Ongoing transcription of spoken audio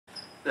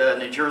The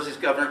New Jersey's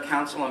Governor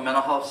Council on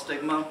Mental Health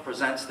Stigma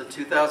presents the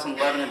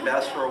 2011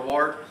 Ambassador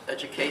Award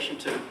Education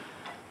to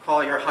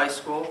Collier High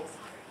School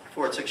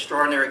for its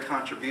extraordinary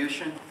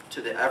contribution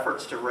to the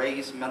efforts to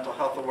raise mental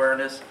health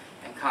awareness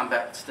and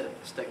combat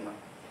stigma.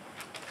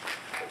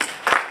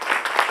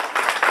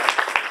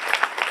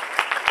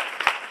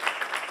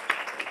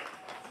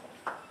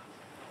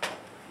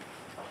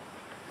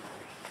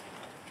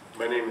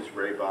 My name is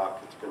Ray Bach.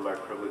 It's been my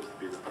privilege to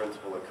be the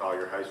principal at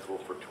Collier High School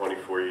for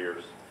 24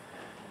 years.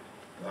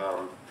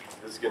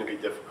 This is going to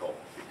be difficult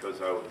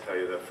because I will tell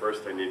you that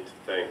first I need to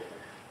thank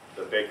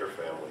the Baker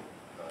family,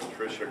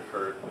 Tricia,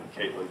 Kurt, and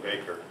Caitlin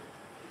Baker.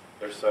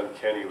 Their son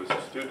Kenny was a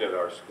student at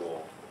our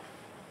school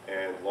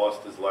and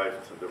lost his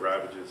life to the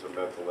ravages of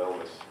mental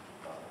illness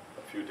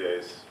a few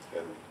days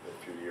and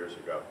a few years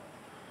ago.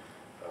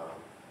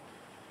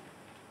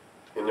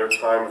 In their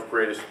time of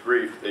greatest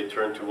grief, they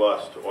turned to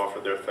us to offer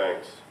their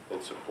thanks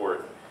and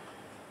support,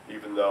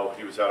 even though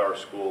he was at our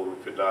school and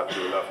we could not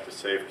do enough to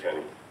save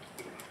Kenny.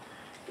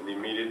 In the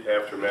immediate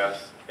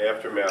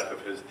aftermath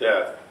of his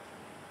death,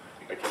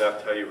 I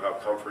cannot tell you how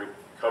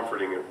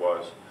comforting it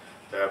was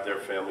to have their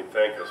family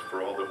thank us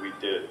for all that we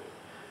did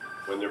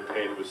when their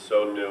pain was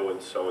so new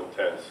and so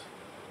intense.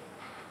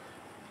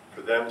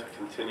 For them to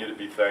continue to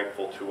be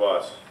thankful to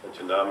us and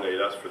to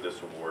nominate us for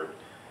this award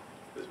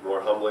is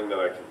more humbling than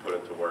I can put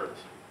into words.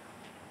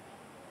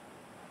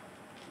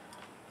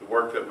 The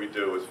work that we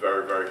do is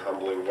very, very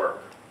humbling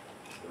work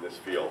in this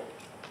field.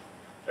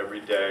 Every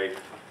day,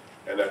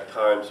 and at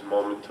times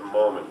moment to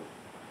moment,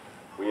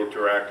 we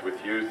interact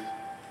with youth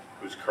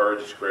whose courage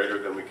is greater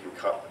than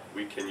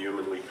we can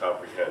humanly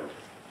comprehend.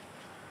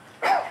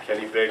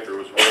 Kenny Baker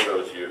was one of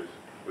those youth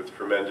with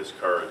tremendous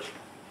courage.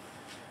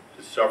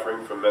 His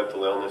suffering from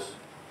mental illness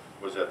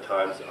was at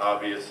times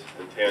obvious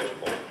and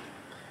tangible,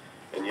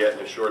 and yet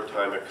in a short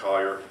time at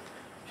Collier,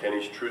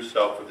 Kenny's true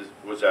self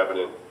was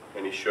evident,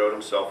 and he showed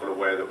himself in a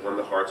way that won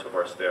the hearts of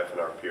our staff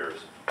and our peers.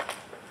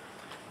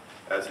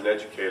 As an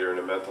educator and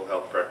a mental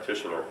health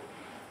practitioner,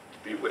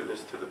 to be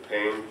witness to the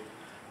pain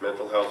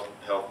mental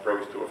health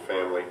brings to a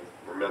family,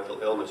 or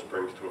mental illness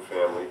brings to a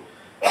family,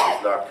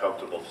 is not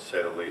comfortable, to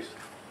say the least.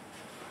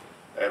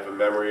 I have a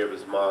memory of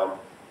his mom,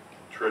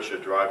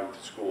 Tricia, driving to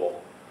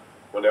school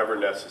whenever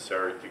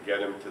necessary to get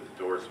him to the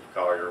doors of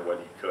Collier when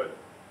he could.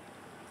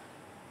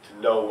 To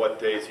know what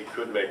days he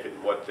could make it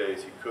and what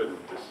days he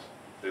couldn't, because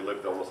they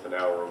lived almost an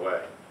hour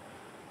away.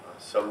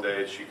 Some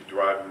days she could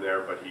drive him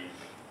there, but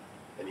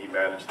he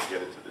managed to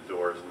get into the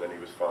doors, and then he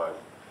was fine.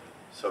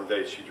 Some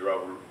days she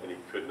drove him and he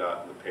could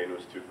not, and the pain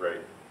was too great.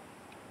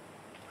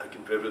 I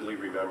can vividly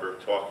remember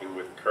talking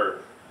with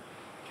Kurt,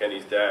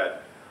 Kenny's dad,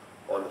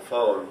 on the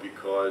phone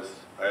because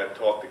I had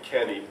talked to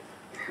Kenny,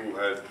 who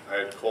I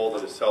had called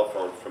on his cell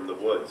phone from the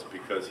woods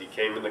because he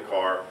came in the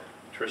car,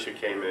 Tricia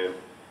came in.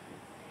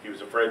 He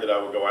was afraid that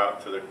I would go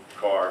out to the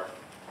car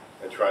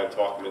and try and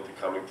talk him into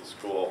coming to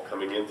school,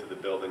 coming into the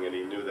building, and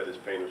he knew that his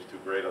pain was too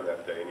great on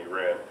that day, and he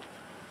ran.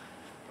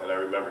 And I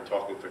remember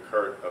talking to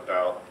Kurt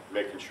about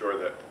making sure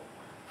that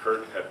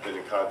Kurt had been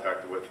in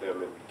contact with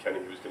him, and Kenny,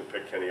 he was going to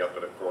pick Kenny up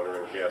at a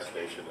corner in a gas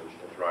station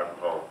and drive him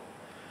home.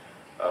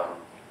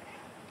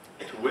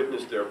 To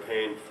witness their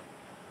pain,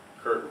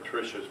 Kurt and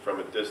Tricia,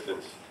 from a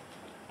distance,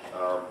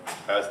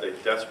 as they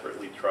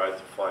desperately tried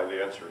to find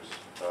answers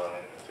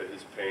to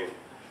his pain,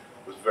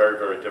 was very,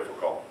 very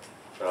difficult.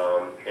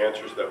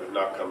 Answers that would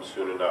not come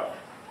soon enough.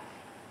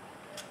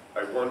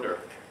 I wonder,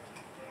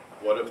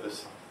 what if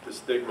the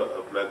stigma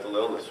of mental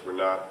illness were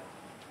not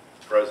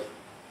present?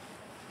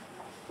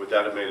 Would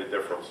that have made a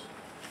difference?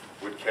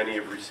 Would Kenny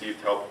have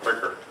received help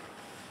quicker,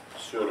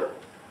 sooner?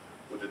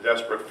 Would the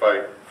desperate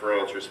fight for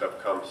answers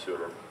have come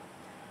sooner?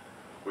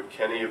 Would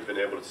Kenny have been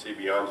able to see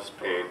beyond his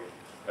pain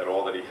at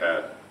all that he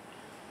had?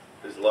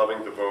 His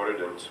loving,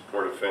 devoted, and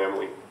supportive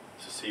family,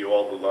 to see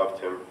all who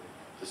loved him,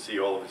 to see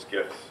all of his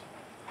gifts.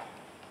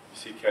 You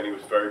see, Kenny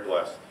was very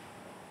blessed.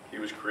 He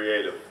was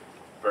creative,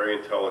 very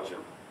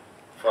intelligent,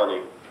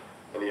 funny,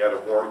 and he had a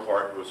warm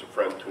heart and was a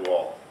friend to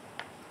all.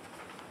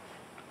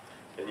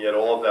 And yet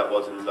all of that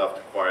wasn't enough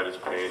to quiet his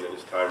pain, and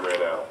his time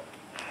ran out.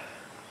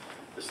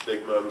 The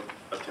stigma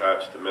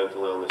attached to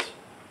mental illness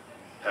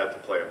had to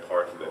play a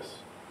part in this.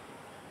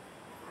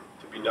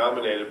 To be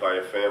nominated by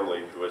a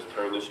family who has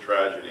turned this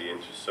tragedy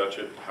into such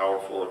a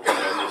powerful and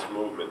tremendous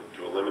movement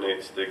to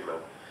eliminate stigma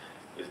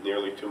is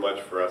nearly too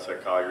much for us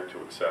at Collier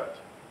to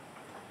accept.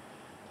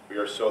 We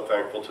are so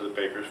thankful to the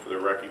Bakers for their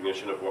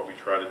recognition of what we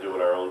try to do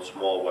in our own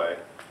small way,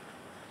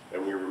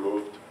 and we were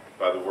moved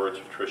by the words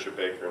of Tricia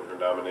Baker in her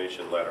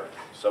nomination letter,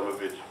 some of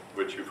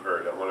which you've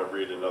heard. I want to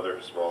read another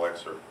small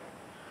excerpt.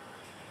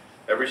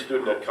 Every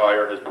student at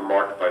Collier has been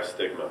marked by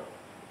stigma,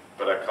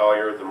 but at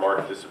Collier the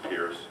mark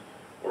disappears,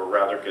 or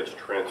rather gets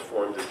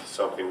transformed into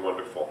something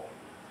wonderful.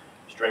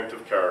 Strength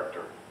of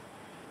character.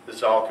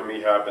 This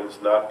alchemy happens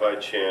not by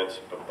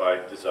chance, but by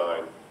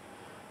design.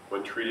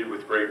 When treated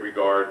with great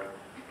regard,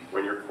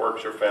 when your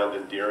quirks are found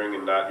endearing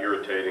and not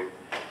irritating,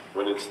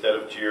 when instead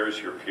of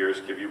jeers your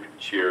peers give you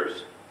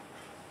cheers,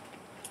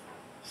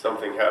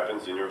 something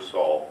happens in your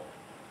soul.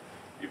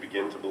 You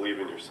begin to believe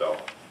in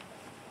yourself.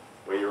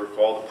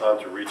 called upon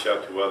to reach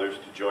out to others,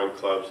 to join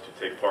clubs, to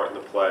take part in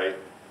the play,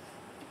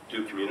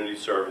 do community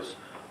service,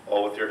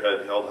 all with your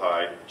head held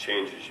high,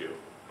 changes you.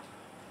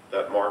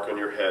 That mark on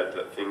your head,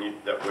 that thing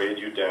that weighed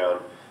you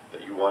down,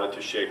 that you wanted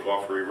to shake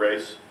off or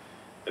erase,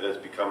 it has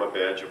become a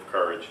badge of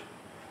courage.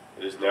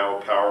 It is now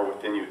a power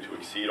within you to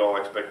exceed all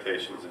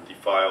expectations and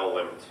defy all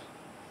limits.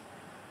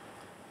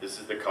 This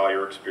is the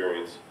Collier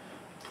experience,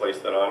 a place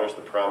that honors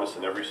the promise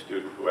in every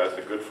student who has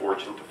the good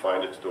fortune to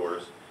find its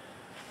doors.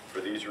 For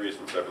these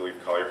reasons, I believe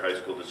Collier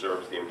High School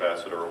deserves the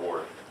Ambassador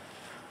Award.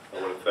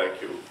 I want to thank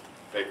you,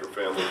 Baker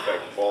family,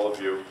 thank all of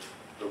you.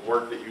 The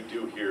work that you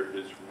do here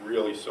is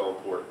really so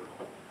important.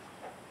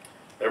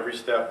 Every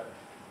step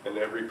and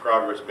every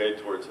progress made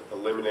towards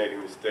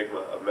eliminating the stigma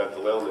of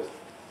mental illness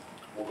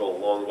will go a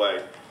long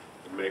way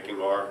in making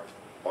our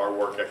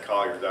work at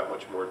Collier that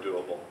much more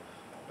doable.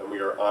 And we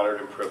are honored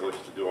and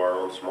privileged to do our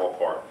own small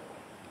part.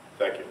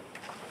 Thank you.